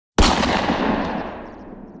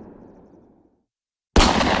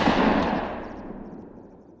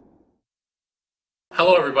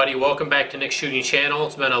Hello everybody, welcome back to Nick's Shooting Channel.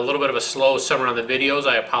 It's been a little bit of a slow summer on the videos,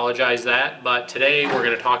 I apologize that, but today we're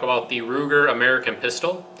going to talk about the Ruger American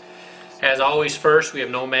pistol. As always, first we have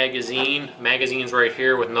no magazine. Magazine's right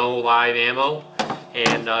here with no live ammo,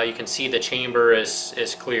 and you can see the chamber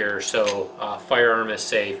is clear, so firearm is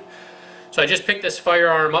safe. So I just picked this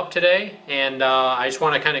firearm up today, and I just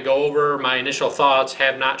want to kind of go over my initial thoughts.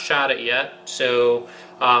 Have not shot it yet, so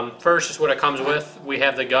first is what it comes with. We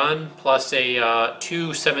have the gun plus a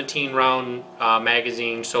two 17-round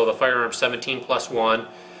magazine, so the firearm 17 plus 1.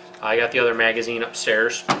 I got the other magazine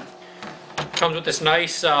upstairs. Comes with this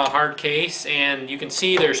nice hard case, and you can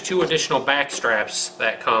see there's two additional back straps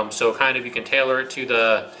that come, so kind of you can tailor it to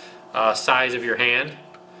the size of your hand.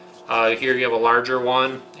 Here you have a larger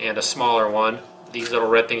one and a smaller one. These little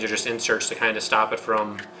red things are just inserts to kind of stop it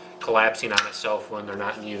from collapsing on itself when they're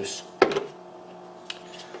not in use.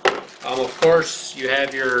 Of course, you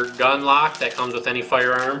have your gun lock that comes with any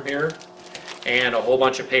firearm here, and a whole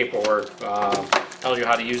bunch of paperwork. Tells you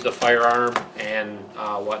how to use the firearm and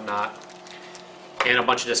whatnot, and a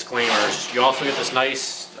bunch of disclaimers. You also get this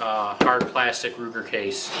nice hard plastic Ruger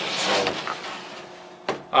case. So,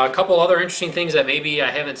 a couple other interesting things that maybe I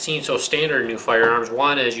haven't seen so standard in new firearms.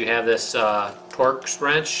 One is you have this Torx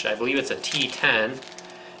wrench. I believe it's a T10,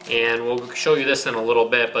 and we'll show you this in a little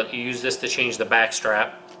bit, but you use this to change the back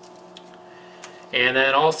strap. And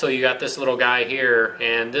then also you got this little guy here,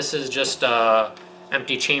 and this is just a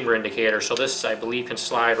empty chamber indicator. So this, I believe, can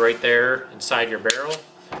slide right there inside your barrel,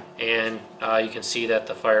 and you can see that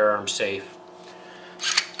the firearm's safe.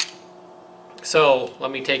 So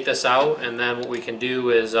let me take this out, and then what we can do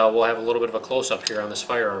is we'll have a little bit of a close-up here on this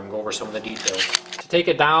firearm and go over some of the details. To take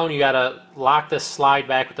it down, you got to lock this slide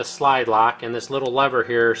back with the slide lock, and this little lever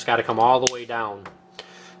here has got to come all the way down.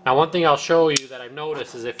 Now, one thing I'll show you that I've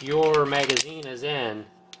noticed is if your magazine is in,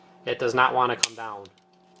 it does not want to come down.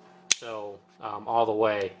 So all the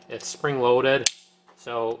way. It's spring-loaded.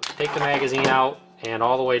 So take the magazine out and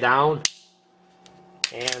all the way down,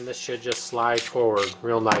 and this should just slide forward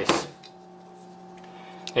real nice.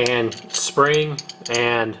 And spring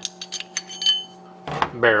and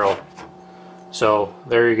barrel. So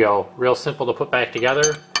there you go. Real simple to put back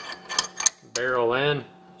together. Barrel in,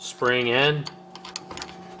 spring in.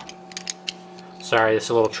 Sorry, this is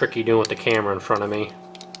a little tricky doing with the camera in front of me.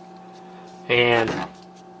 And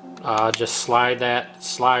just slide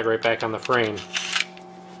right back on the frame.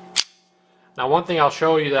 Now, one thing I'll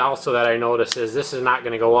show you that also that I noticed is this is not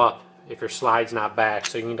going to go up if your slide's not back.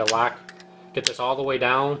 So you need to get this all the way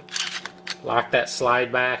down, lock that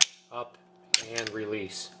slide back up, and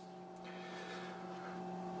release.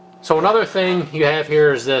 So another thing you have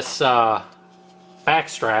here is this back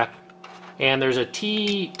strap, and there's a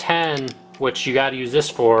T10 which you got to use this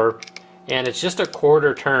for, and it's just a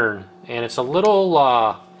quarter turn, and it's a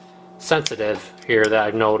little sensitive here that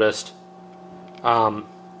I've noticed. Once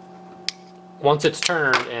it's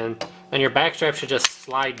turned, and then your back strap should just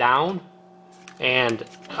slide down and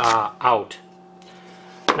out.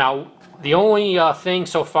 Now, the only thing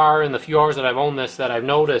so far in the few hours that I've owned this that I've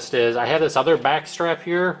noticed is I have this other back strap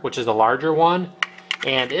here, which is the larger one,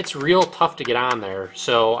 and it's real tough to get on there.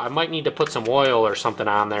 So I might need to put some oil or something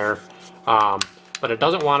on there, but it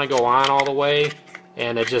doesn't want to go on all the way,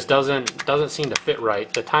 and it just doesn't seem to fit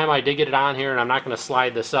right. The time I did get it on here, and I'm not going to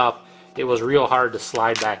slide this up, it was real hard to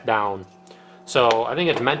slide back down. So I think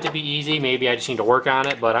it's meant to be easy. Maybe I just need to work on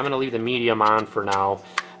it, but I'm going to leave the medium on for now.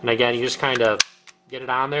 And again, you just kind of get it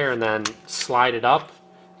on there and then slide it up,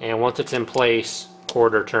 and once it's in place,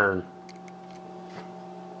 quarter turn.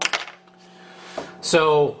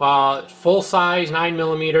 So full size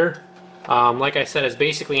 9mm. Like I said, it's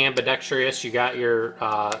basically ambidextrous. You got your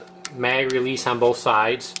mag release on both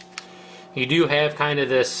sides. You do have kind of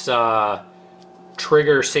this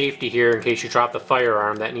trigger safety here in case you drop the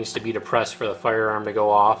firearm. That needs to be depressed for the firearm to go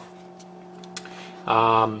off.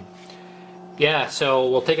 Yeah, so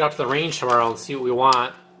we'll take it out to the range tomorrow and see what we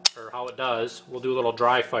want, or how it does. We'll do a little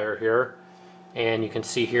dry fire here, and you can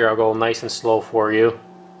see here I'll go nice and slow for you.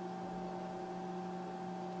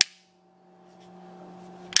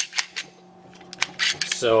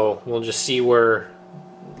 So we'll just see where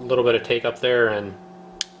a little bit of take up there and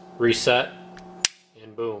reset,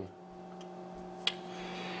 and boom.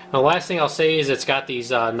 Now, the last thing I'll say is it's got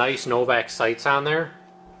these nice Novak sights on there.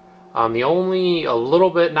 The only a little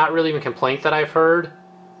bit, not really even complaint that I've heard,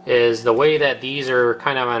 is the way that these are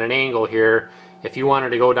kind of on an angle here. If you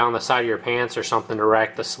wanted to go down the side of your pants or something to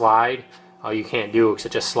rack the slide, you can't do it because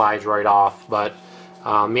it just slides right off. But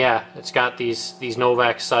yeah, it's got these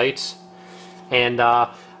Novak sights, and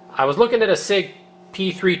I was looking at a Sig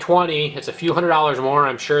P320. It's a few $100s more.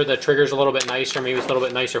 I'm sure the trigger's a little bit nicer. Maybe it's a little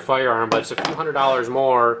bit nicer firearm, but it's a few $100s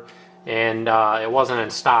more, and it wasn't in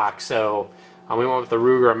stock. So we went with the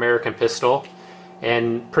Ruger American pistol.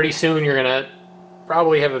 And pretty soon you're gonna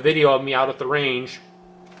probably have a video of me out at the range.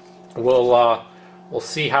 We'll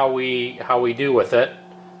see how we do with it.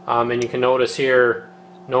 And you can notice here,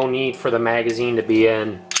 no need for the magazine to be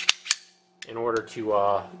in order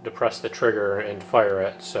to depress the trigger and fire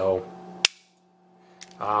it. So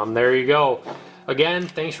there you go. Again,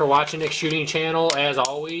 thanks for watching Nick's Shooting Channel. As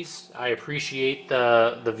always, I appreciate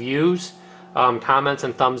the views. Comments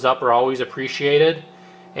and thumbs up are always appreciated.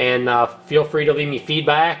 And feel free to leave me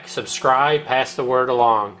feedback, subscribe, pass the word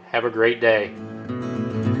along. Have a great day.